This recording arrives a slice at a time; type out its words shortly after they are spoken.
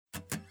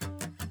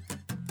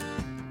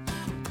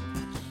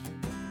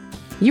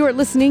You are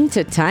listening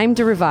to Time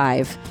to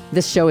Revive.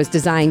 This show is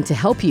designed to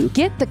help you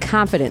get the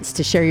confidence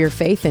to share your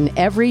faith in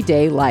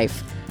everyday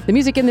life. The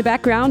music in the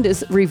background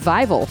is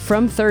Revival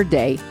from Third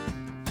Day.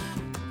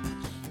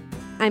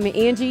 I'm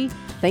Angie.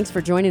 Thanks for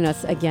joining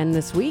us again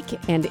this week.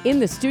 And in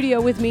the studio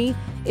with me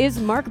is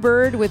Mark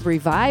Bird with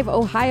Revive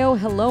Ohio.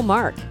 Hello,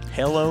 Mark.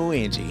 Hello,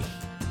 Angie.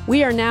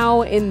 We are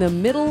now in the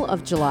middle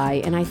of July,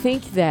 and I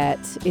think that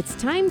it's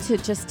time to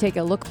just take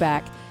a look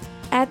back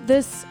at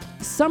this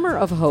Summer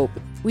of Hope.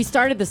 We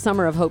started the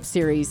Summer of Hope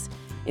series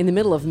in the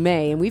middle of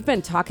May, and we've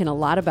been talking a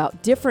lot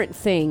about different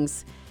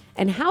things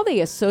and how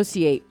they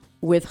associate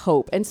with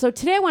hope. And so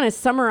today I want to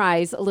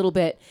summarize a little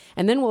bit,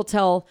 and then we'll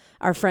tell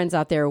our friends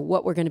out there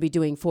what we're going to be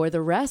doing for the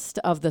rest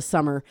of the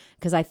summer,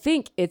 because I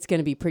think it's going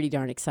to be pretty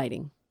darn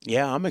exciting.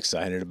 Yeah, I'm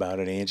excited about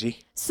it, Angie.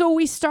 So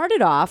we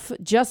started off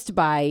just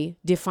by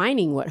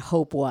defining what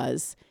hope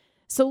was.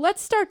 So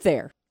let's start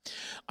there.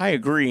 I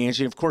agree,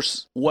 Angie. Of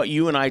course, what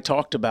you and I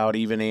talked about,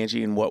 even,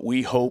 Angie, and what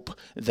we hope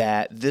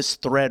that this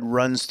thread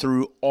runs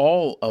through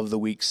all of the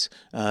week's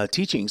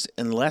teachings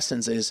and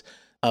lessons is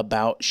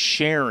about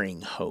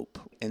sharing hope.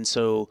 And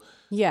so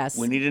yes,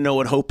 we need to know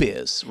what hope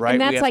is, right?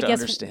 And that's, we have I to guess,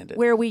 understand it.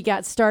 Where we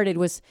got started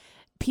was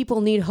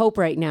people need hope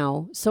right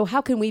now. So how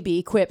can we be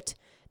equipped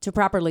to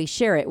properly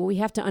share it? Well, we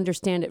have to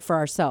understand it for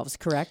ourselves,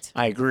 correct?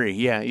 I agree.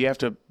 Yeah, you have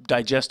to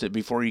digest it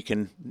before you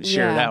can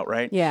share it out,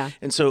 right? Yeah.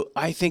 And so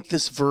I think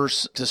this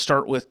verse to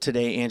start with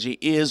today, Angie,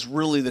 is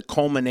really the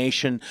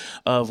culmination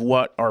of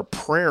what our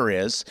prayer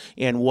is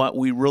and what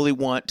we really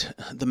want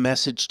the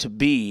message to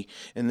be.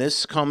 And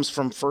this comes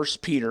from 1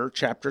 Peter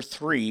chapter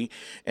 3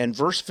 and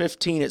verse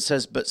 15. It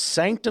says, "But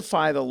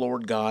sanctify the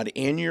Lord God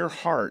in your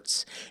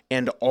hearts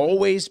and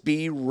always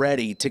be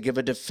ready to give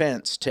a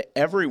defense to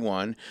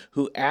everyone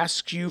who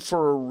asks you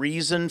for a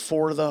reason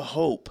for the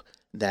hope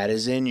that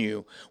is in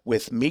you,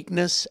 with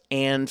meekness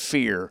and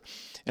fear."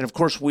 And of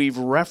course, we've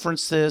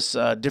referenced this.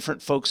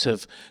 Different folks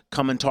have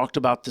come and talked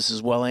about this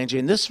as well, Angie.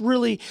 And this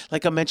really,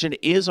 like I mentioned,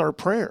 is our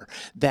prayer,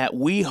 that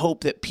we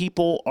hope that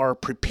people are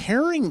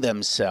preparing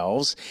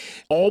themselves,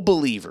 all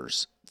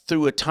believers,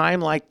 through a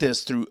time like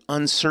this, through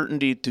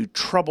uncertainty, through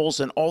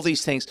troubles and all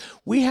these things.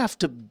 We have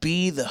to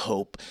be the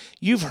hope.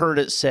 You've heard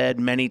it said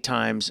many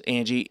times,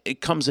 Angie.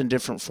 It comes in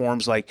different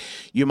forms, like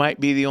you might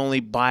be the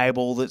only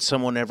Bible that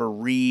someone ever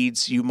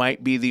reads. You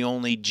might be the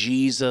only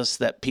Jesus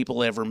that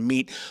people ever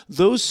meet.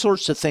 Those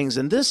sorts of things.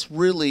 And this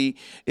really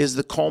is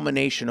the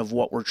culmination of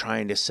what we're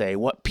trying to say.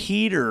 What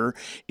Peter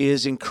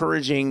is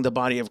encouraging the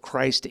body of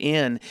Christ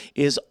in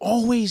is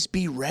always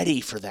be ready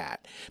for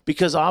that.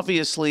 Because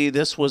obviously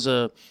this was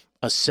a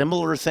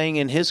similar thing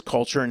in his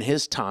culture, in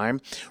his time,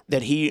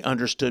 that he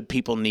understood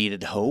people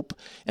needed hope.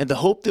 And the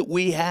hope that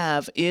we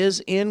have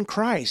is in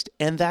Christ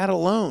and that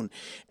alone.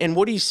 And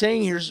what he's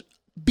saying here is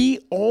be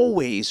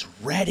always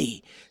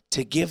ready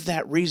to give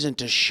that reason,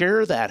 to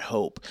share that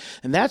hope.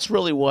 And that's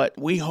really what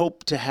we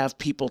hope to have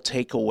people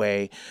take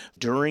away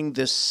during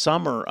this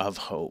summer of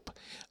hope,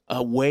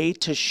 a way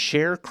to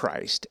share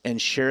Christ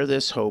and share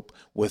this hope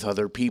with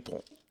other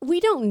people. We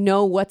don't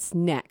know what's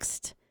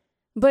next.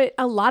 But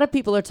a lot of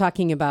people are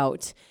talking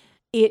about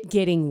it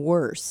getting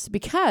worse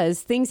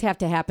because things have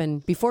to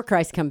happen before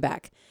Christ come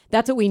back.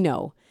 That's what we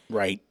know.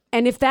 Right.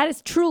 And if that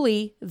is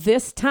truly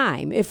this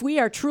time, if we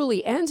are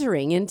truly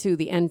entering into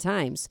the end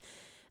times,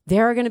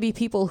 there are going to be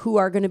people who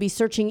are going to be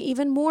searching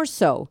even more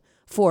so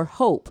for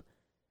hope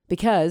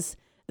because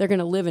they're going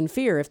to live in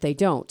fear if they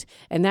don't.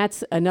 And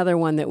that's another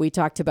one that we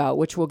talked about,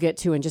 which we'll get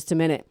to in just a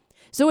minute.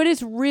 So it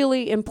is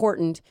really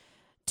important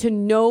to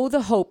know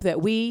the hope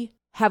that we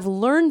have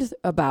learned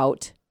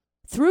about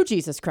through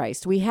Jesus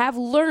Christ. We have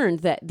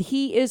learned that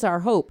he is our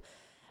hope,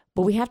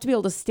 but we have to be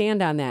able to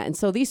stand on that. And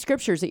so these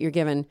scriptures that you're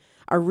given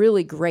are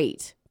really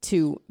great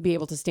to be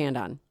able to stand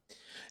on.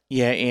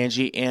 Yeah,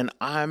 Angie, and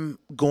I'm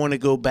going to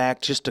go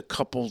back just a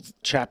couple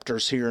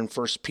chapters here in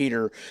 1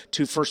 Peter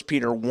to 1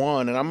 Peter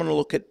 1, and I'm going to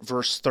look at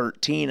verse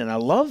 13. And I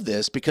love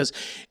this because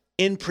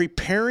in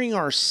preparing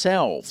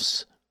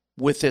ourselves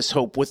with this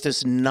hope, with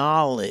this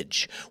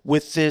knowledge,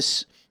 with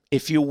this,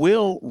 if you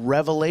will,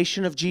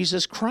 revelation of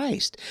Jesus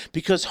Christ,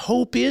 because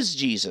hope is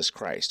Jesus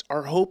Christ.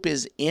 Our hope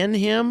is in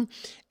him,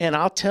 and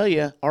I'll tell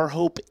you, our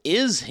hope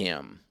is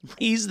him.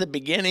 He's the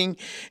beginning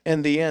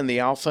and the end, the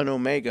Alpha and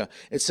Omega.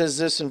 It says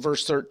this in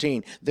verse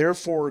 13,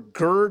 "Therefore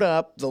gird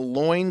up the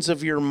loins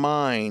of your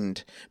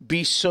mind,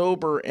 be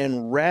sober,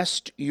 and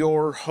rest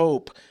your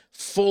hope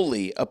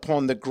fully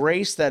upon the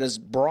grace that is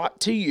brought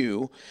to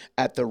you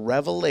at the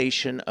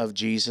revelation of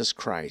Jesus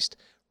Christ."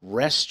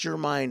 Rest your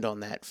mind on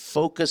that.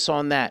 Focus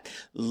on that.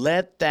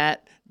 Let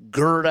that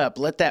gird up.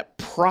 Let that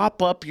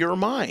prop up your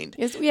mind.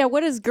 What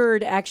does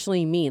gird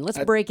actually mean?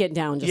 Let's break it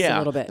down just a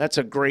little bit. That's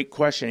a great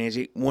question,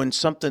 Angie. When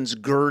something's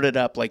girded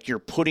up, like you're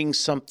putting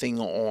something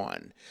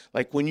on,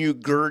 like when you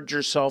gird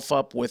yourself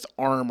up with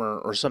armor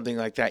or something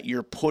like that,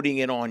 you're putting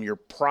it on, you're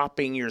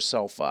propping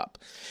yourself up.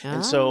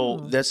 And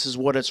so this is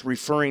what it's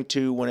referring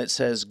to when it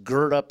says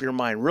gird up your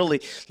mind. Really,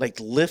 like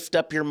lift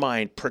up your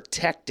mind,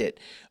 protect it.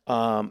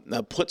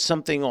 Put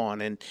something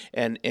on,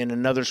 and in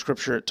another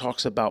scripture it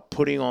talks about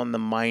putting on the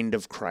mind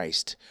of Christ.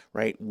 Christ,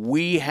 right?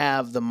 We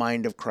have the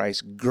mind of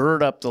Christ.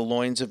 Gird up the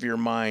loins of your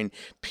mind.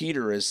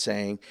 Peter is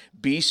saying,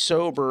 be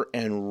sober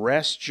and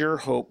rest your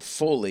hope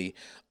fully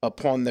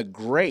upon the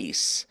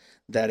grace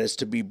that is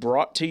to be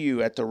brought to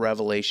you at the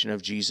revelation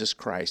of Jesus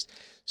Christ.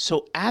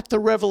 So at the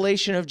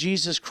revelation of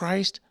Jesus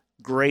Christ,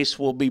 grace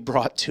will be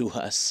brought to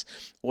us.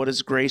 What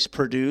does grace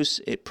produce?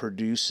 It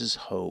produces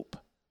hope.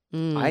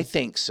 I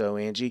think so,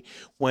 Angie.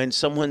 When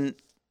someone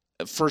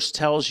first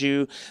tells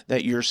you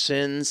that your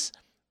sins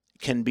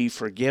can be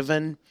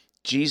forgiven,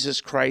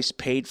 Jesus Christ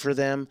paid for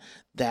them,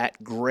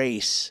 that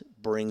grace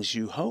brings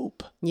you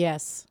hope.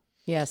 Yes.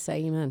 Yes.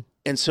 Amen.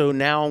 And so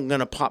now I'm going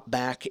to pop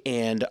back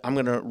and I'm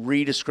going to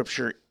read a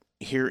scripture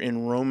here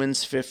in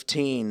Romans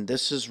 15.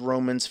 This is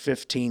Romans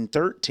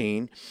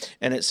 15:13.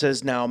 And it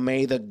says, now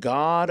may the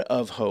God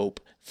of hope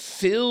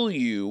fill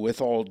you with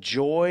all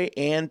joy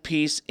and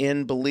peace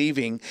in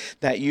believing,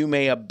 that you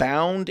may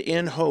abound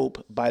in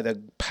hope by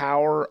the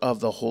power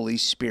of the Holy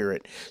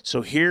Spirit.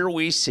 So here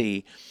we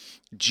see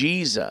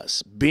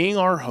Jesus being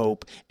our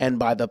hope, and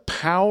by the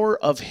power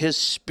of his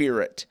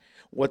Spirit.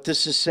 What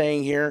this is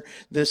saying here,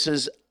 this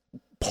is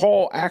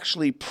Paul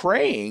actually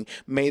praying,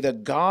 may the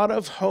God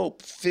of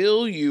hope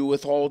fill you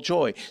with all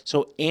joy.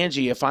 So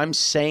Angie, if I'm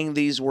saying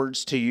these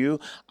words to you,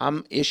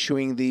 I'm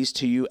issuing these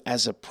to you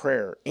as a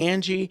prayer.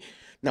 Angie,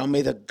 now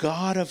may the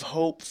God of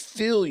hope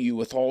fill you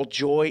with all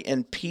joy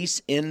and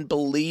peace in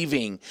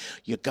believing.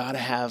 You got to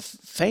have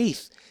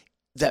faith.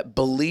 That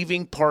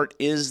believing part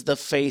is the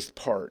faith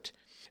part.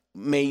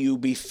 May you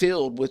be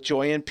filled with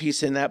joy and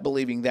peace in that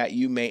believing, that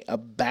you may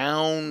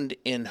abound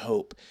in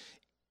hope.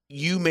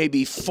 You may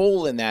be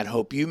full in that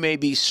hope. You may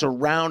be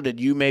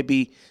surrounded. You may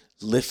be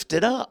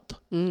lifted up.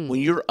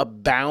 When you're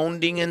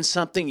abounding in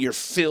something, you're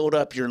filled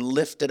up, you're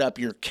lifted up,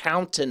 your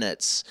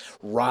countenance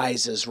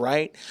rises,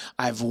 right?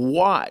 I've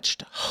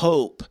watched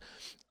hope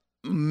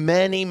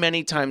many,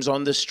 many times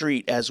on the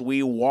street as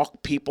we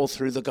walk people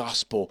through the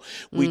gospel.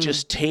 We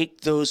just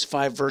take those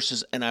 5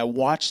 verses and I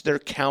watch their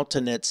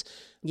countenance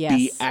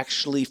be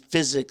actually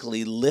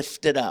physically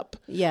lifted up.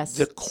 Yes.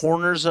 The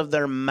corners of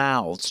their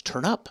mouths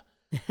turn up.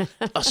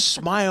 A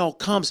smile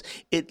comes.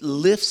 It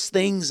lifts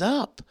things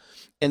up.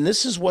 And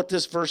this is what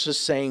this verse is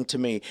saying to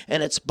me.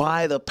 And it's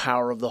by the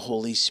power of the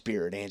Holy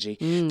Spirit, Angie.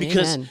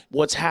 Because amen.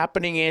 What's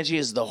happening, Angie,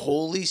 is the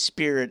Holy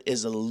Spirit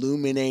is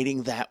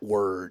illuminating that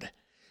word.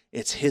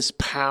 It's his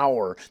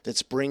power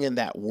that's bringing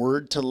that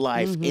word to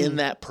life in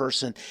that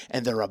person,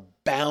 and they're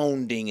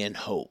abounding in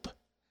hope.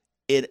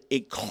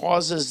 It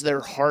causes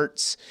their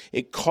hearts,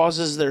 it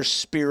causes their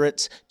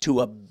spirits to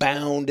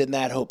abound in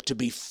that hope, to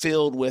be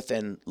filled with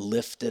and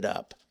lifted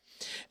up.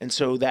 And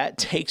so that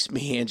takes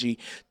me, Angie,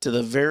 to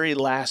the very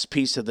last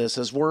piece of this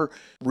as we're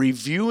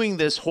reviewing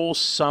this whole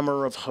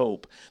summer of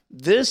hope.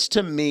 This,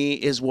 to me,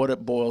 is what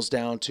it boils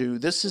down to.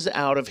 This is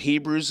out of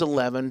Hebrews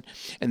 11,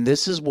 and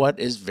this is what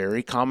is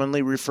very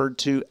commonly referred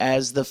to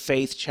as the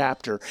faith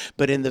chapter.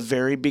 But in the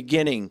very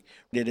beginning,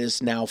 it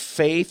is now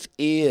faith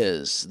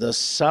is the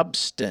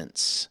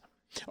substance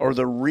or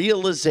the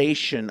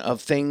realization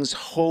of things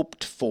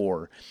hoped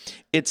for.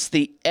 It's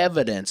the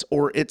evidence,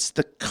 or it's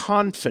the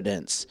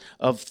confidence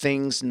of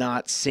things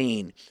not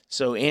seen.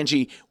 So,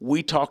 Angie,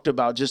 we talked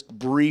about just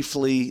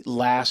briefly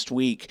last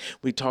week,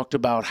 we talked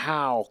about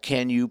how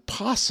can you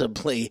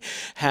possibly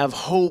have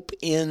hope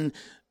in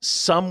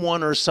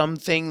someone or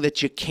something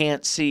that you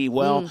can't see.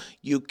 Well,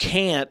 you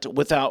can't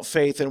without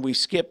faith. And we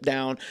skip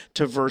down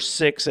to verse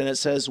 6, and it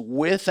says,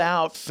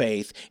 without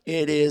faith,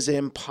 it is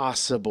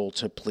impossible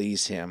to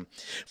please him.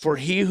 For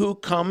he who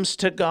comes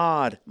to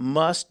God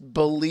must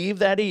believe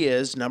that he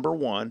is, number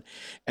 1,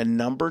 and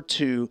number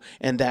 2,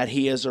 and that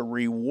he is a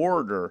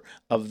rewarder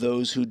of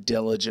those who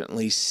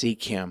diligently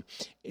seek him.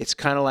 It's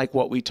kind of like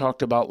what we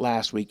talked about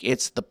last week.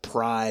 It's the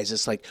prize.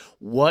 It's like,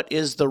 what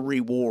is the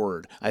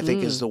reward? I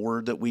think is the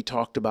word that we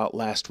talked about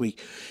last week.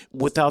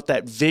 Without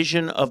that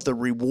vision of the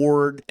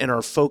reward and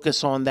our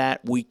focus on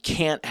that, we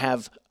can't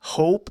have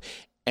hope,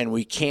 and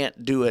we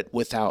can't do it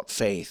without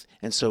faith.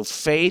 And so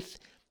faith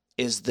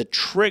is the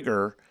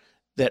trigger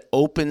that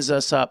opens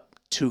us up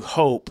to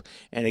hope.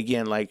 And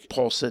again, like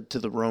Paul said to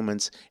the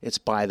Romans, it's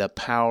by the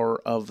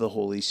power of the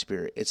Holy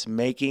Spirit. It's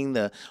making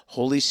the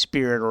Holy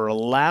Spirit, or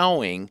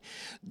allowing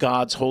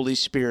God's Holy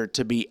Spirit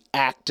to be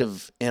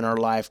active in our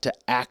life, to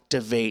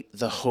activate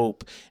the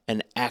hope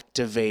and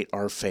activate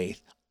our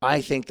faith.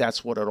 I think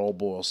that's what it all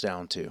boils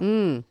down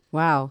to.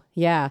 Wow.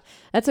 Yeah,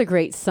 that's a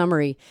great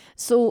summary.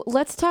 So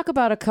let's talk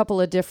about a couple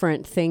of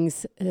different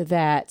things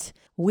that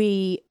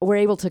we were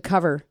able to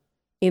cover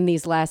in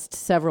these last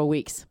several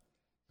weeks.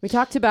 We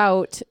talked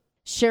about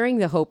sharing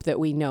the hope that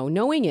we know,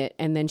 knowing it,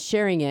 and then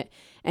sharing it,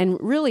 and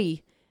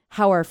really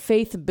how our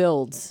faith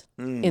builds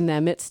in the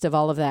midst of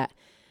all of that.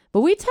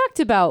 But we talked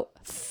about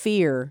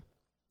fear.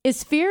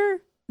 Is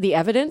fear the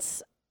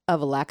evidence of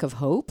a lack of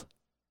hope?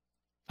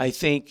 I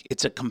think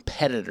it's a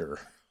competitor.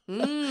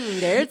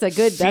 There's a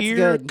good, that's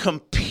Fear good.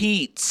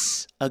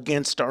 competes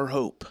against our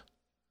hope.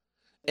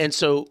 And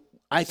so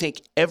I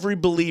think every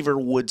believer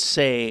would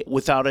say,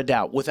 without a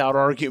doubt, without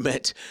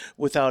argument,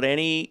 without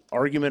any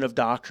argument of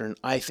doctrine,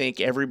 I think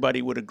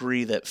everybody would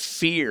agree that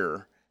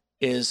fear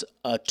is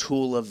a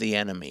tool of the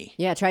enemy.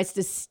 Yeah, it tries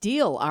to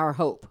steal our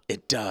hope.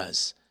 It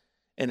does.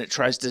 And it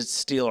tries to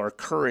steal our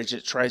courage.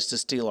 It tries to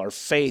steal our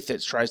faith.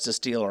 It tries to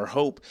steal our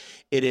hope.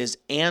 It is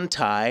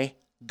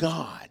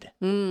anti-God.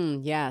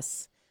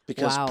 Yes.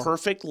 Because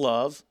perfect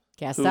love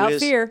casts out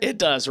fear. It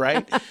does,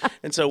 right?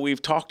 And so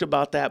we've talked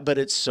about that, but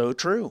it's so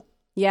true.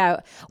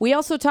 Yeah. We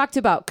also talked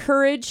about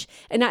courage.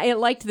 And I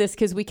liked this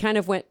because we kind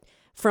of went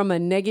from a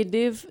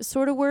negative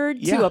sort of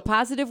word to a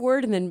positive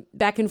word and then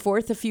back and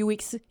forth a few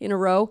weeks in a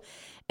row.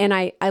 And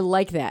I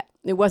like that.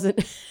 It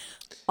wasn't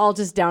all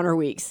just downer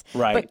weeks.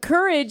 Right. But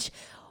courage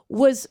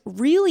was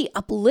really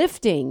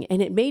uplifting,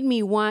 and it made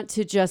me want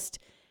to just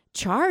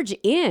charge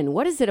in.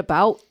 What is it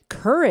about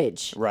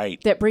courage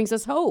that brings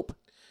us hope?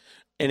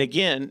 And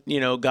again,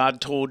 God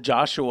told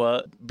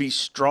Joshua, be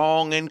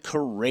strong and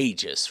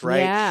courageous, right?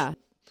 Yeah.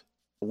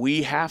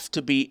 We have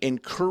to be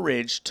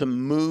encouraged to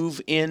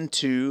move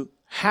into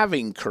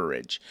having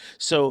courage.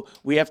 So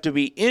we have to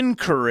be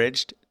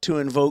encouraged to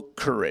invoke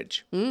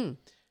courage.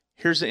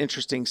 Here's the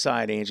interesting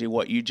side, Angie,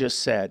 what you just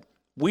said.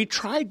 We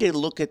tried to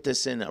look at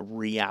this in a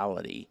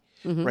reality,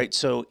 right?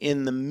 So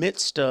in the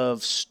midst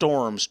of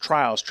storms,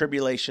 trials,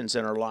 tribulations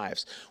in our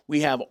lives,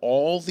 we have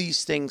all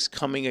these things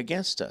coming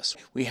against us.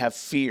 We have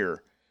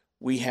fear.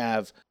 We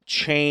have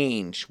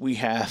change. We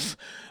have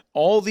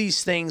all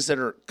these things that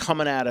are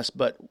coming at us.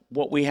 But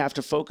what we have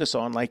to focus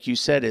on, like you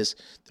said, is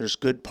there's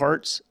good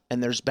parts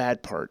and there's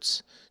bad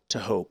parts to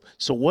hope.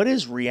 So what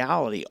is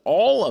reality?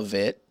 All of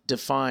it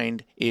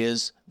defined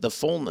is the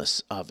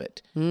fullness of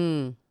it.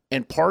 And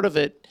part of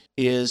it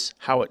is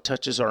how it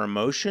touches our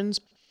emotions.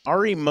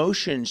 Our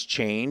emotions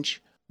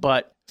change,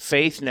 but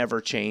faith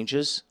never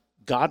changes.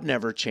 God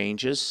never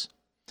changes.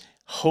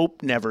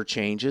 Hope never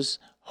changes.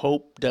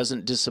 Hope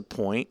doesn't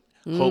disappoint.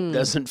 Hope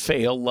doesn't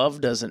fail.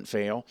 Love doesn't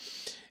fail.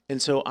 And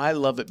so I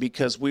love it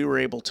because we were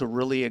able to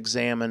really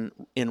examine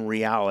in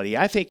reality.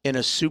 I think in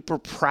a super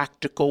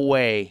practical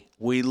way,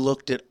 we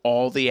looked at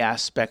all the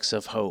aspects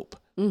of hope.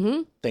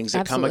 Things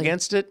that come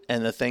against it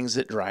and the things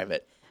that drive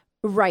it.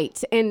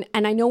 Right. And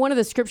I know one of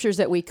the scriptures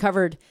that we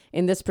covered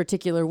in this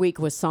particular week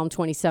was Psalm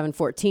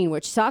 27:14,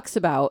 which talks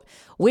about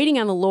waiting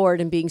on the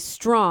Lord and being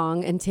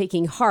strong and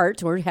taking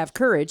heart or have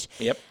courage.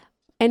 Yep.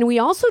 And we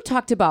also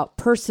talked about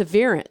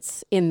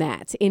perseverance in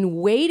that, in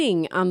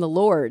waiting on the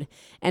Lord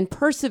and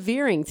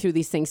persevering through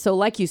these things. So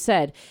like you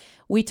said,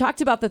 we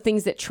talked about the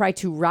things that try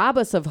to rob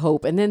us of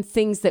hope and then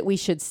things that we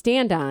should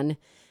stand on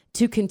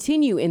to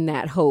continue in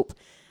that hope.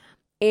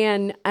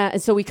 And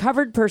so we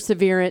covered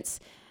perseverance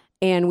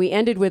and we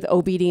ended with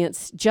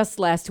obedience just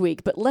last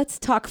week. But let's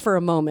talk for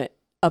a moment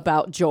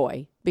about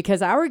joy,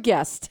 because our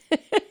guest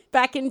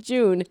back in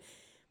June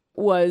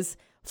was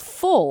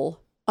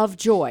full of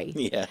joy.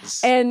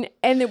 Yes. And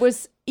it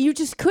was, you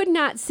just could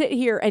not sit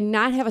here and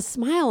not have a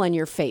smile on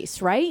your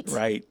face, right?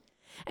 Right.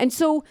 And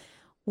so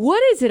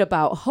what is it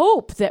about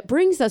hope that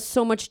brings us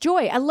so much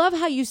joy? I love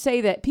how you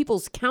say that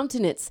people's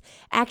countenance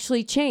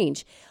actually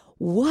change.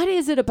 What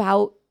is it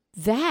about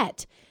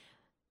that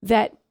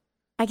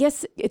I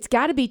guess it's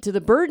got to be to the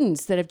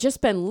burdens that have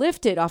just been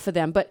lifted off of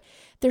them, but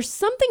there's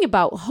something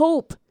about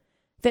hope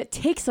that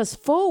takes us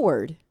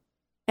forward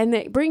and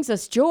that brings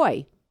us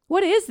joy.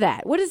 What is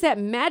that? What is that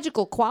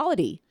magical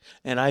quality?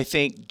 And I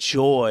think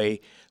joy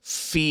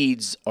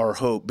feeds our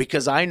hope,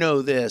 because I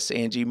know this,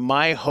 Angie,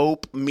 my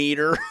hope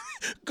meter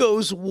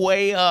goes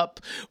way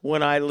up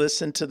when I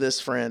listen to this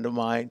friend of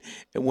mine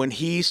and when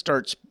he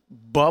starts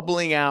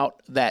bubbling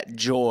out that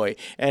joy.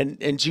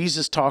 And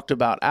Jesus talked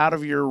about out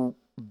of your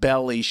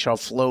belly shall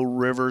flow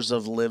rivers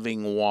of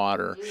living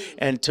water.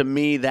 And to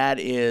me, that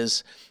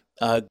is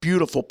a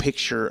beautiful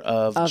picture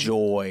of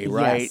joy,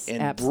 right? Yes,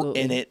 and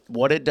absolutely. And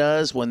what it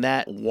does when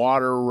that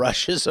water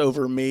rushes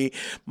over me,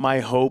 my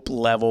hope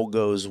level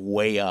goes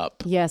way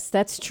up. Yes,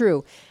 that's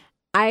true.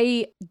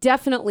 I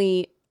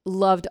definitely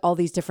loved all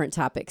these different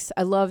topics.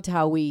 I loved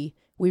how we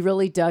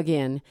really dug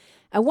in.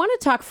 I want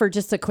to talk for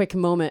just a quick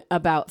moment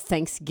about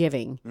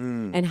Thanksgiving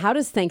and how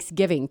does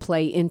Thanksgiving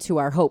play into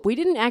our hope? We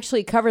didn't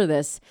actually cover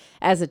this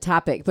as a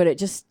topic, but it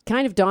just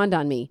kind of dawned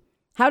on me.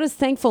 How does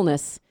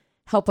thankfulness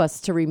help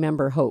us to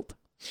remember hope?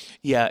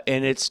 Yeah,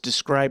 and it's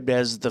described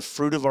as the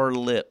fruit of our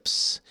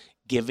lips,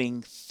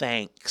 giving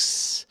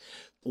thanks.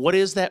 What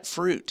is that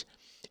fruit?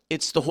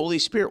 It's the Holy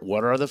Spirit.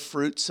 What are the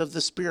fruits of the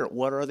Spirit?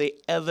 What are the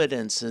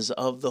evidences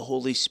of the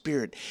Holy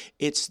Spirit?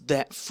 It's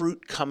that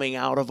fruit coming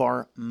out of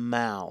our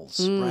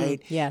mouths,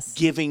 right? Yes.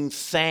 Giving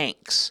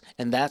thanks,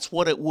 and that's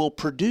what it will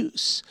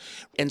produce.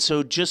 And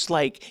so just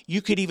like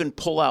you could even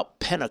pull out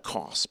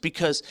Pentecost,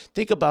 because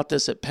think about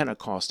this at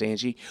Pentecost,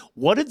 Angie.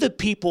 What did the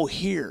people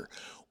hear?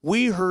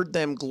 We heard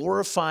them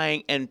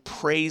glorifying and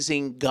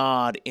praising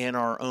God in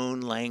our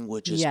own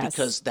languages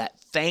because that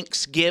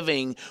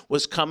thanksgiving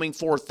was coming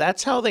forth.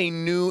 That's how they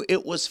knew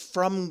it was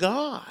from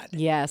God.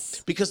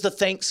 Yes. Because the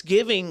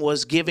thanksgiving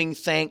was giving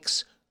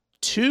thanks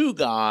to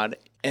God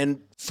and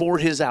for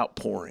his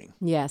outpouring.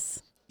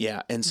 Yes.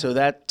 Yeah. And so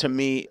that to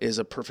me is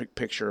a perfect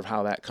picture of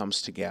how that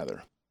comes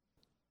together.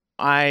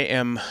 I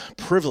am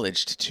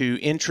privileged to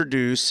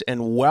introduce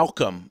and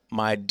welcome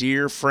my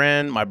dear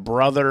friend, my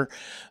brother,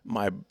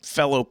 my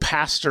fellow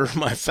pastor,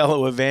 my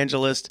fellow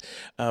evangelist,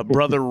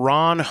 Brother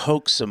Ron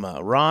Hoeksema.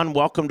 Ron,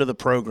 welcome to the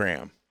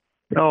program.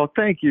 Oh,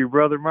 thank you,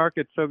 Brother Mark.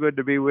 It's so good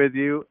to be with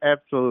you.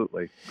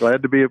 Absolutely.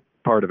 Glad to be a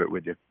part of it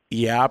with you.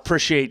 Yeah, I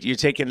appreciate you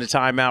taking the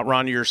time out,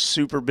 Ron. You're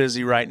super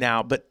busy right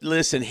now. But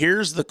listen,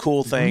 here's the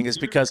cool thing is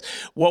because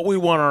what we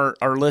want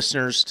our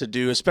listeners to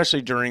do,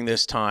 especially during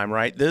this time,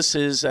 right? This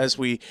is, as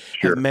we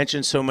have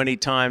mentioned so many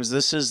times,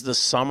 this is the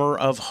summer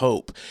of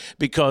hope.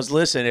 Because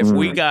listen, if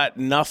we got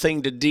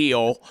nothing to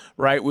deal,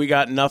 right, we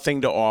got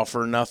nothing to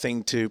offer,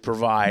 nothing to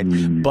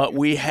provide, but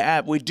we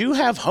do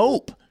have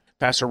hope.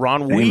 Pastor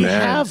Ron, we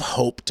have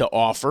hope to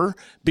offer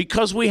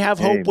because we have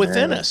hope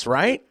within us,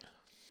 right?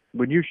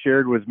 When you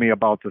shared with me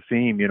about the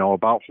theme,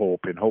 about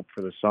hope and hope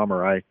for the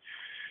summer,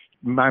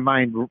 my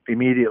mind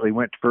immediately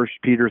went to 1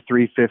 Peter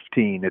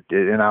 3:15,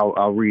 and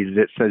I'll read it.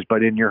 It says,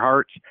 "But in your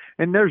hearts,"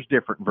 and there's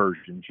different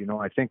versions.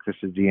 I think this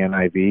is the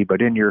NIV.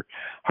 "But in your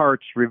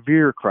hearts,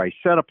 revere Christ,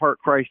 set apart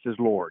Christ as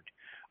Lord.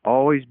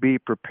 Always be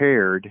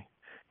prepared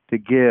to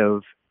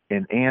give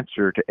an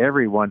answer to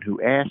everyone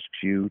who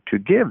asks you to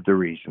give the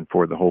reason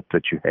for the hope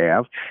that you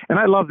have." And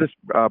I love this,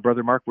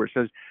 Brother Mark, where it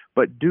says,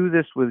 "But do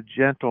this with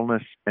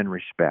gentleness and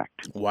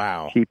respect."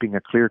 Wow. Keeping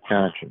a clear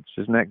conscience.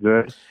 Isn't that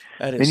good?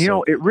 That is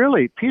it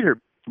really, Peter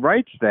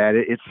writes that.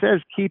 It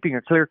says keeping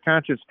a clear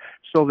conscience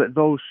so that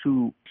those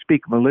who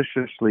speak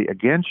maliciously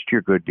against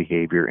your good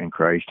behavior in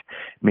Christ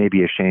may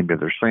be ashamed of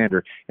their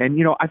slander.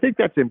 And, I think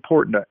that's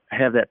important to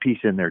have that piece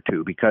in there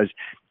too, because,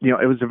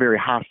 it was a very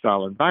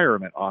hostile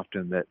environment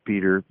often that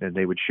Peter and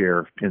they would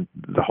share in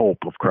the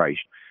hope of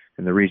Christ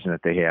and the reason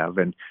that they have.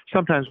 And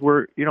sometimes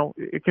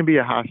it can be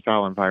a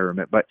hostile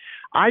environment, but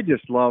I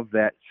just love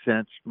that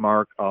sense,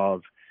 Mark,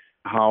 of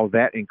how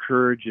that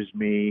encourages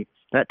me.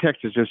 That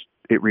text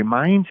it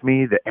reminds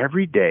me that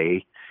every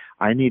day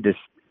I need to,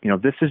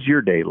 this is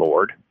your day,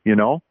 Lord,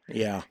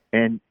 Yeah.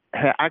 And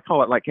I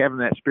call it like having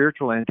that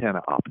spiritual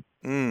antenna up.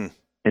 Mm.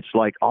 It's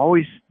like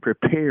always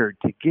prepared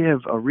to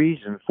give a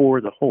reason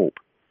for the hope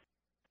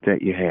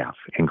that you have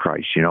in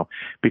Christ,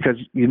 because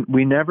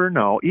we never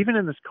know, even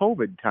in this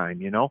COVID time,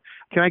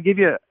 Can I give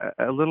you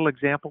a little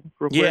example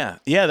real quick?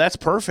 Yeah, that's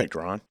perfect,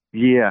 Ron.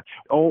 Yeah.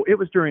 Oh, it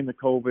was during the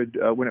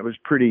COVID when it was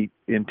pretty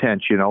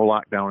intense,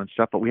 lockdown and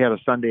stuff, but we had a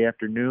Sunday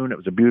afternoon. It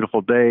was a beautiful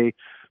day.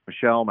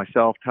 Michelle,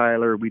 myself,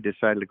 Tyler, we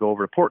decided to go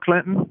over to Port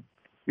Clinton,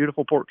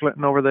 beautiful Port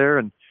Clinton over there,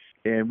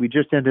 and we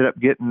just ended up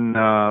getting,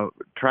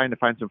 trying to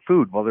find some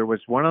food. Well, there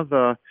was one of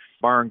the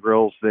bar and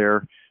grills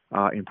there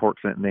in Port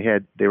Clinton.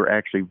 They were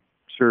actually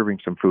serving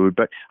some food,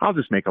 but I'll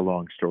just make a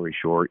long story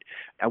short.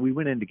 We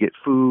went in to get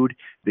food.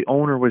 The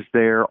owner was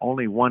there,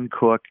 only one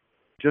cook,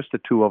 just the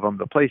two of them.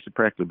 The place had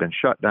practically been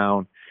shut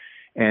down,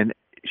 and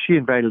she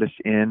invited us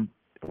in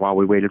while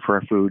we waited for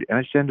our food, and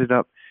I just ended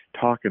up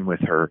talking with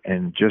her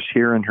and just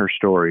hearing her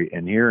story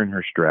and hearing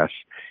her stress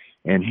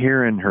and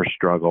hearing her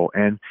struggle.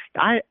 And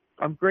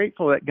I'm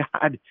grateful that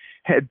God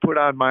had put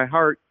on my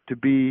heart to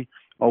be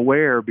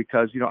aware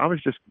because,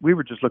 we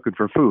were just looking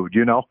for food,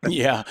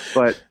 Yeah.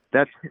 But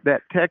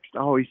that text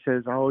always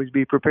says, always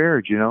be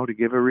prepared, to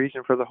give a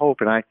reason for the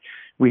hope. And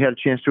we had a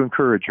chance to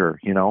encourage her,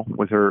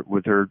 with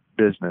her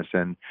business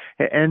and,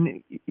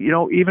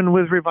 even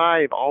with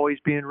Revive, always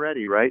being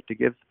ready, right?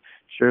 To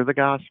share the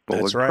gospel.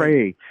 That's and right.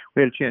 Pray.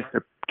 We had a chance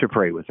to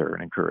pray with her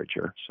and encourage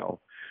her. So,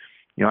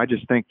 I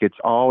just think it's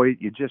always,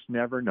 you just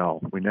never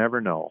know. We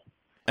never know.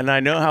 And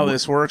I know how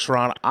this works,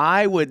 Ron.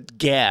 I would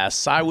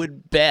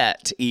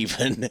bet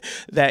even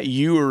that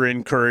you were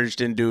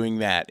encouraged in doing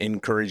that,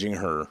 encouraging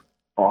her.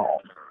 Oh,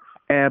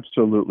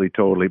 absolutely,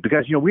 totally.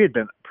 Because, we had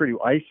been pretty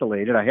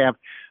isolated. I have,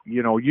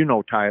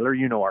 Tyler,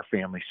 our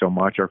family so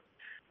much. I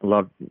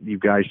love you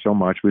guys so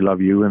much. We love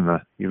you and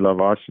you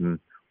love us and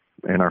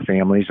our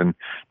families. And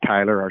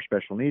Tyler, our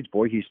special needs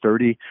boy, he's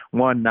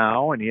 31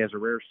 now, and he has a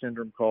rare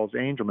syndrome called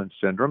Angelman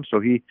syndrome. So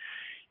he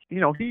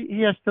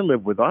has to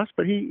live with us,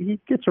 but he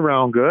gets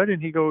around good,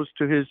 and he goes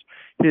to his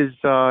in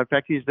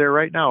fact, he's there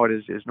right now at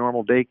his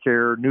normal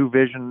daycare, New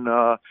Vision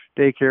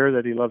daycare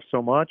that he loves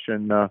so much.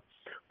 And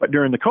but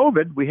during the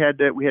COVID, we had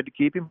to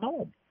keep him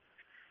home.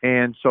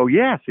 And so,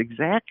 yes,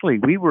 exactly.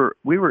 We were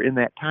in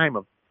that time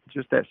of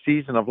just that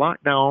season of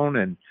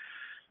lockdown, and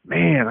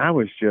man, I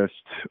was it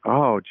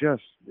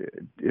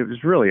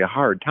was really a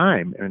hard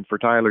time, and for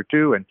Tyler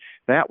too. And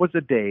that was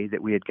a day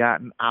that we had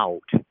gotten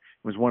out. It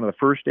was one of the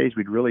first days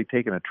we'd really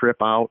taken a trip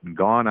out and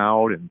gone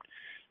out and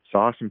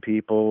saw some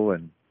people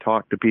and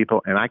talked to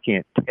people. And I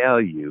can't tell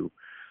you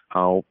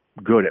how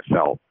good it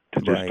felt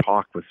to just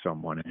talk with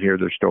someone and hear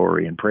their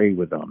story and pray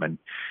with them and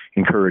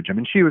encourage them.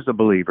 And she was a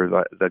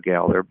believer, the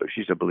gal there, but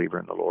she's a believer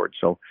in the Lord.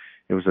 So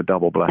it was a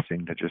double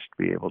blessing to just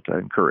be able to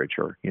encourage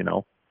her,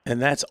 And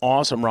that's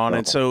awesome, Ron.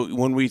 And so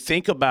when we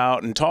think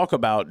about and talk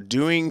about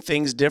doing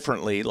things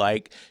differently,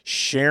 like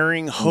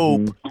sharing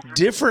hope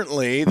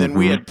differently than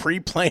we had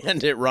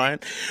pre-planned it, Ryan,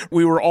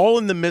 we were all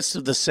in the midst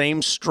of the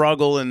same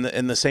struggle and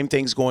the same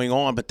things going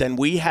on. But then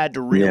we had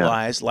to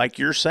realize, like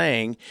you're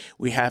saying,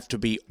 we have to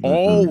be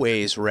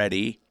always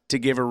ready to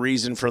give a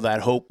reason for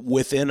that hope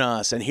within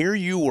us. And here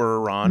you were,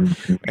 Ron,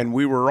 and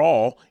we were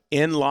all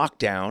in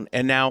lockdown.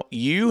 And now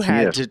you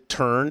had to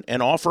turn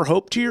and offer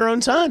hope to your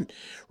own son,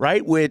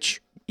 right?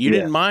 Which you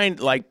didn't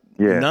mind, like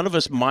none of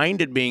us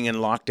minded being in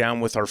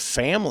lockdown with our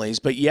families,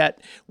 but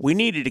yet we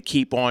needed to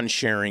keep on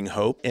sharing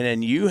hope. And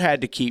then you had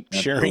to keep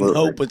sharing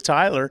hope with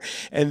Tyler.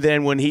 And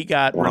then when he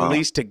got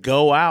released to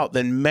go out,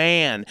 then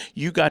man,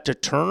 you got to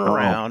turn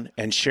around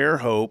and share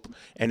hope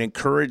and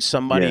encourage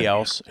somebody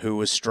else who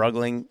was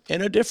struggling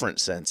in a different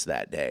sense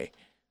that day.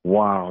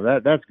 Wow,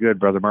 that's good,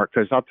 Brother Mark,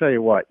 because I'll tell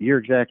you what, you're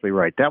exactly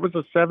right. That was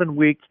a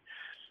 7-week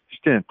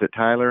stint that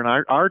Tyler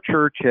and our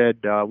church had.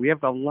 We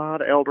have a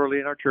lot of elderly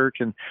in our church,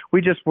 and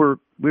we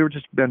were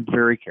just been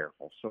very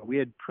careful. So we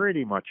had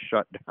pretty much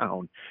shut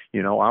down,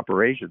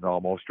 operations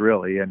almost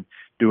really, and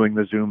doing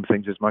the Zoom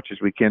things as much as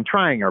we can,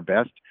 trying our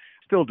best,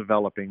 still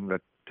developing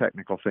the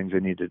technical things they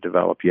need to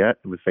develop yet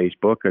with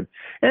Facebook. And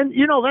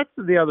that's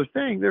the other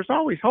thing. There's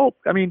always hope.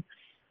 I mean,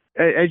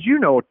 as you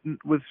know,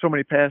 with so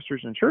many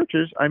pastors and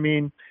churches, I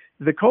mean,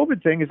 the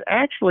COVID thing has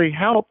actually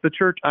helped the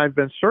church I've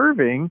been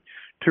serving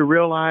to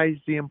realize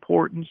the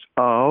importance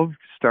of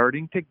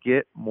starting to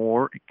get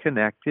more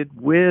connected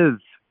with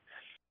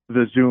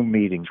the Zoom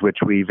meetings, which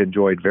we've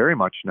enjoyed very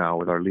much now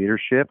with our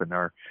leadership and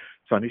our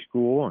Sunday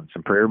school and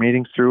some prayer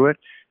meetings through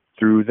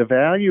the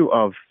value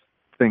of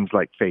things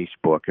like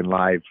Facebook and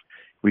live.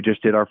 We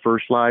just did our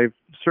first live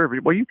service.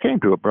 Well, you came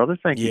to it, brother.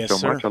 Thank you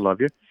so much. I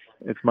love you.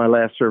 It's my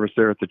last service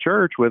there at the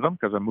church with them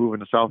because I'm moving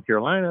to South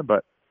Carolina,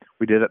 but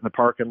we did it in the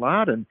parking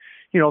lot. And,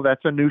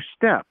 that's a new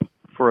step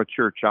for a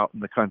church out in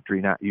the country,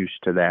 not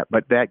used to that,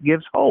 but that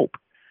gives hope.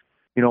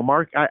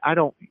 Mark, I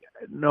don't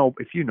know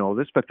if you know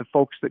this, but the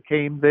folks that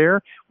came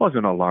there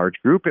wasn't a large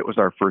group. It was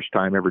our first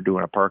time ever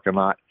doing a parking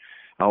lot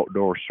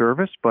outdoor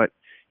service, but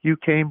you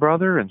came,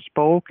 brother, and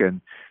spoke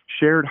and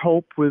shared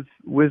hope with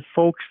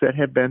folks that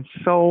have been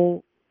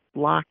so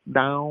locked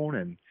down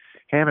and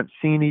haven't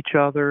seen each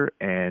other.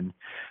 And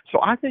so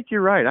I think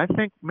you're right. I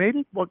think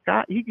maybe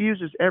He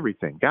uses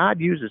everything.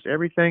 God uses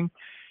everything.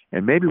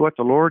 And maybe what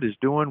the Lord is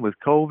doing with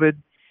COVID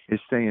is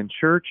saying,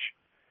 church,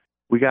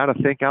 we got to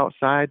think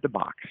outside the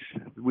box.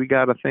 We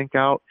got to think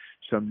out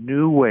some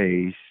new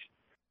ways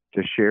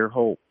to share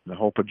hope, the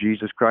hope of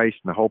Jesus Christ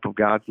and the hope of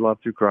God's love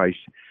through Christ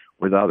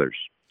with others.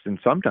 And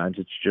sometimes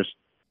it's just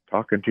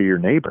talking to your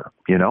neighbor,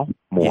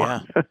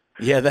 more.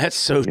 Yeah, that's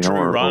so true,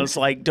 Ron. It's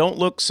like, don't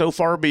look so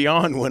far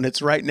beyond when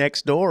it's right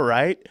next door,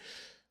 right?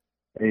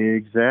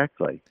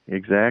 Exactly.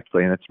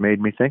 And it's made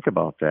me think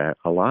about that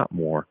a lot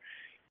more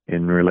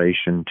in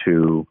relation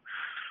to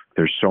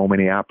there's so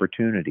many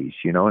opportunities,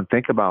 and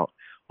think about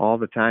all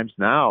the times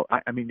now.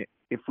 I mean,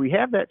 if we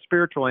have that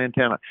spiritual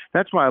antenna,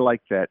 that's why I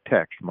like that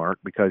text, Mark,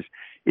 because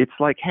it's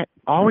like,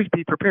 always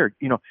be prepared.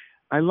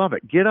 I love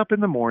it. Get up in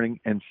the morning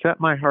and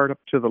set my heart up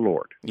to the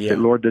Lord. Yeah. Say,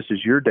 Lord, this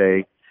is your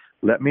day.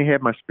 Let me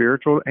have my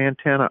spiritual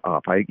antenna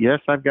up.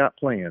 Yes, I've got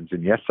plans,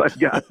 and yes, I've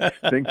got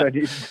things I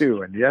need to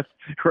do, and yes,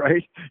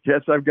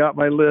 I've got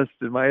my list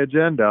and my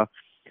agenda.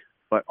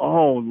 But,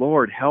 oh,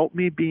 Lord, help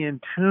me be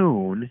in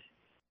tune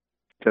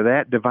to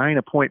that divine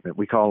appointment.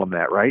 We call them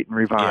that, right? And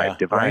Revive.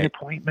 Divine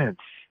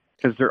appointments,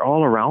 because they're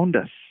all around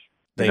us.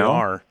 They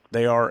are.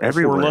 Everywhere. If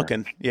we're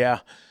looking. Yeah.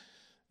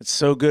 It's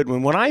so good.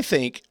 When I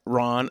think,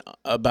 Ron,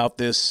 about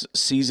this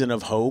season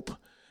of hope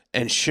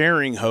and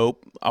sharing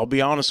hope, I'll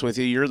be honest with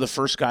you, you're the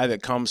first guy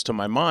that comes to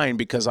my mind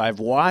because I've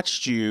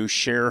watched you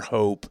share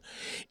hope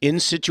in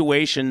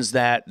situations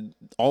that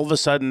all of a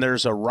sudden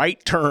there's a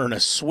right turn, a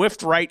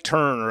swift right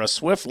turn, or a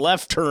swift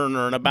left turn,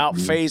 or an about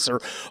face,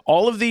 or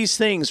all of these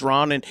things,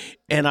 Ron.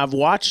 And I've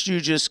watched you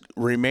just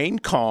remain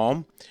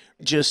calm,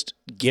 just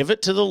give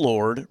it to the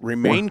Lord,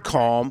 remain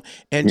calm,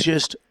 and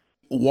just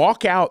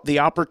walk out the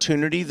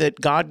opportunity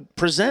that God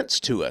presents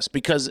to us,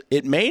 because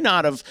it may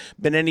not have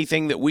been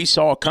anything that we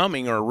saw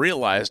coming or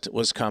realized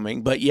was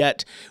coming, but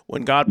yet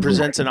when God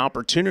presents an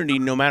opportunity,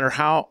 no matter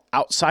how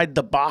outside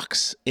the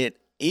box it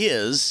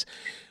is,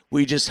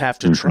 we just have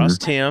to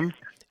trust Him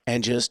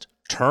and just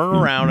turn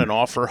around and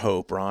offer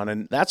hope, Ron.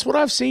 And that's what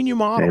I've seen you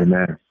model.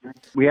 Amen.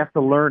 We have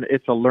to learn.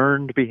 It's a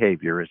learned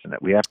behavior, isn't it?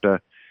 We have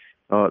to,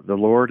 the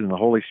Lord and the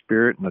Holy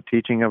Spirit and the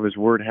teaching of His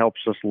Word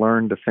helps us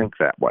learn to think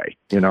that way,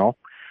 It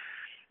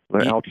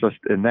helps us,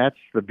 and that's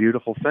the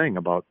beautiful thing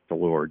about the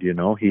Lord,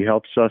 He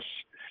helps us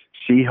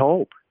see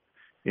hope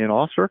in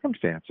all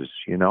circumstances,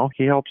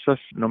 He helps us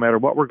no matter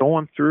what we're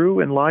going through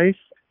in life,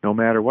 no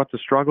matter what the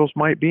struggles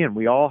might be, and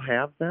we all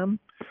have them.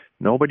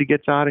 Nobody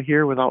gets out of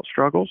here without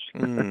struggles,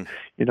 and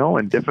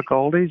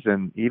difficulties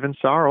and even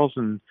sorrows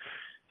and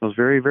those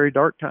very, very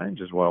dark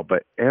times as well.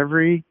 But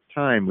every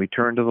time we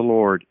turn to the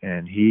Lord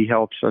and He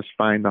helps us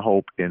find the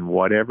hope in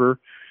whatever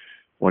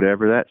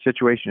whatever that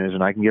situation is.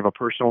 And I can give a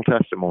personal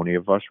testimony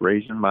of us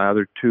raising my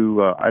other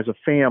two as a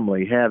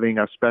family, having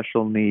a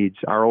special needs.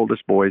 Our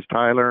oldest boy is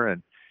Tyler,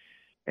 and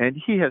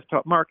he has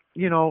taught Mark.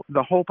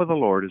 The hope of the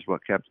Lord is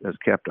what has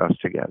kept us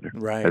together,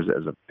 right? As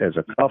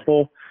a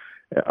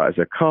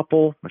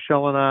couple,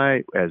 Michelle and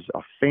I, as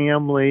a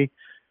family,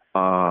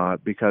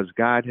 because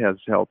God has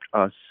helped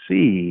us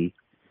see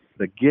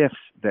the gifts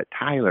that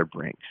Tyler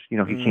brings. He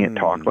can't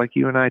talk like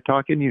you and I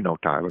talk, and you know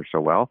Tyler so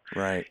well.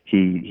 Right.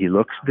 He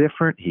looks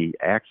different. He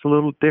acts a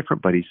little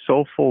different, but he's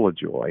so full of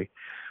joy,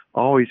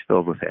 always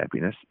filled with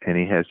happiness, and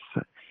he has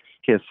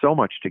so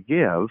much to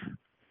give.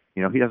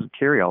 He doesn't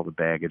carry all the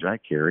baggage I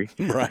carry.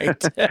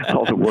 Right.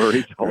 All the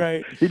worries.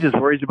 Right. He just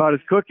worries about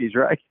his cookies,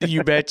 right?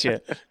 You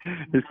betcha.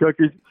 his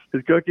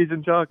cookies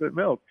and chocolate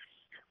milk.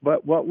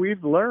 But what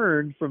we've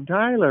learned from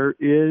Tyler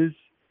is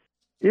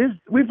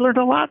we've learned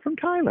a lot from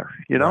Tyler,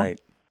 Right.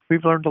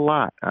 We've learned a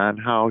lot on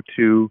how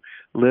to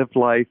live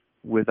life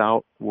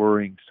without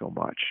worrying so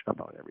much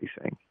about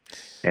everything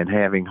and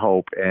having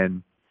hope.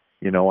 And,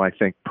 I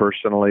think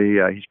personally,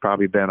 he's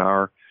probably been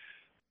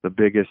the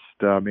biggest,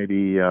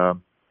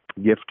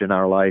 gift in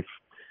our life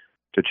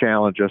to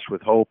challenge us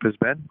with hope has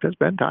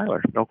been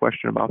Tyler. No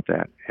question about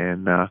that.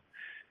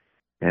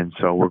 And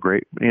so we're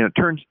great.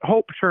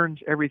 Hope turns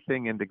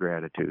everything into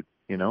gratitude,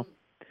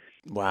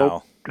 Wow.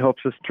 Hope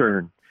helps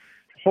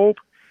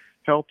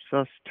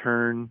us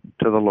turn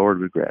to the Lord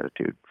with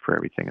gratitude for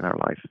everything in our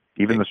life,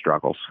 even the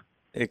struggles.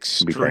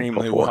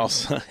 Extremely well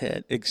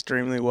said.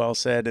 Extremely well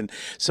said. And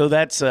so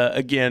that's,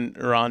 again,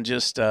 Ron,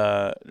 just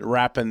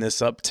wrapping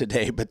this up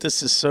today. But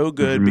this is so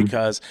good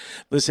because,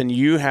 listen,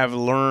 you have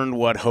learned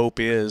what hope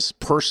is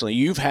personally.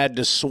 You've had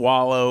to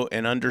swallow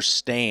and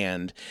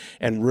understand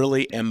and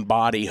really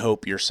embody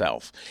hope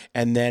yourself.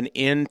 And then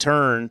in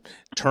turn,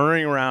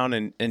 turning around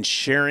and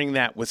sharing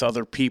that with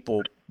other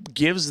people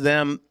gives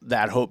them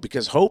that hope,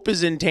 because hope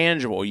is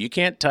intangible. You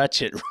can't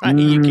touch it, right?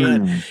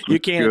 You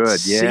can't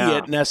see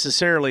it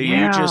necessarily.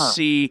 Yeah. You just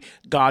see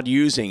God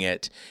using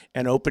it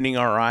and opening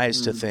our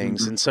eyes to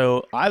things. And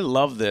so I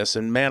love this.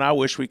 And man, I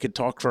wish we could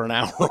talk for an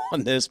hour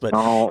on this, but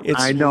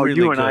it's I know really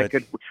you and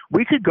good.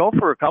 we could go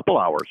for a couple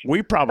hours.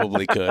 We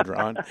probably could,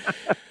 Ron.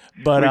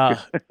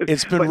 But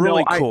it's been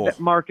really cool.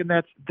 Mark, and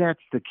that's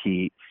the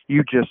key.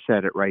 You just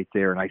said it right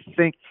there. And I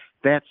think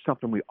that's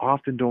something we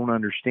often don't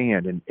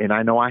understand, and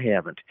I know I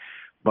haven't.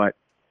 But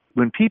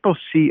when people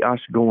see us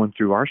going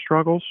through our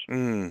struggles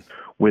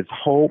with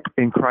hope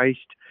in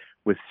Christ,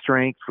 with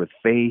strength, with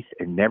faith,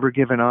 and never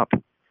giving up,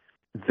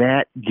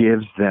 that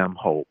gives them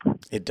hope.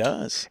 It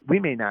does.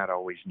 We may not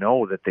always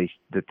know that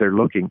they're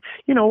looking.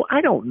 I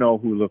don't know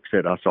who looks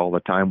at us all the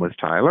time with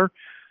Tyler.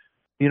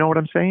 You know what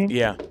I'm saying?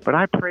 Yeah. But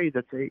I pray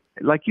that they,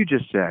 like you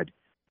just said,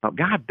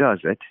 God does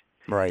it.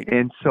 Right.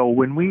 And so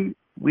when we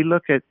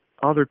look at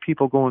other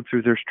people going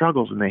through their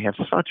struggles and they have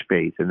such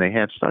faith and they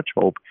have such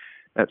hope,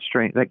 that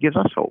gives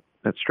us hope.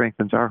 That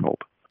strengthens our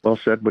hope. Well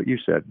said what you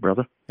said,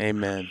 brother.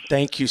 Amen.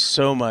 Thank you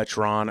so much,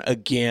 Ron,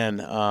 again.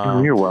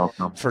 You're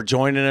welcome. For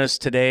joining us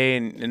today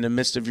in the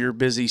midst of your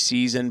busy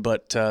season.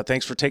 But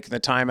thanks for taking the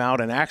time out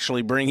and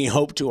actually bringing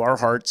hope to our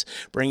hearts,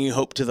 bringing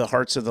hope to the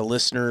hearts of the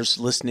listeners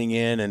listening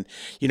in. And,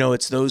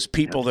 it's those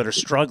people that are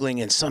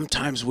struggling, and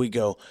sometimes we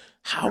go,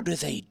 how do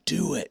they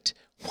do it?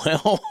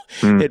 Well,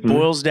 it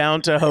boils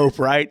down to hope,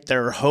 right?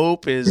 Their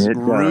hope is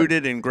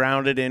rooted and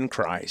grounded in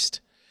Christ.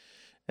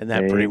 And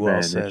that pretty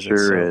well says it.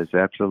 Sure is.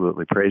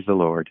 Absolutely. Praise the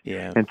Lord.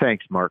 Yeah. And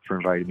thanks, Mark, for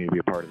inviting me to be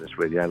a part of this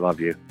with you. I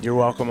love you. You're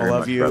welcome. I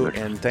love you. Brother.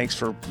 And thanks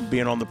for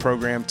being on the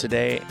program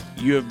today.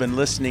 You have been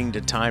listening to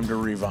Time to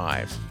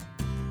Revive.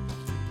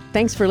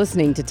 Thanks for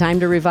listening to Time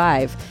to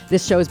Revive.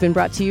 This show has been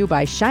brought to you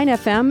by Shine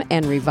FM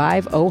and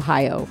Revive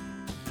Ohio.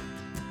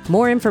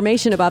 More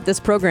information about this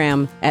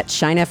program at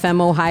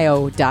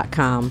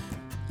shinefmohio.com.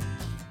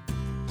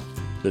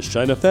 The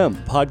Shine FM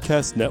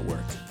Podcast Network.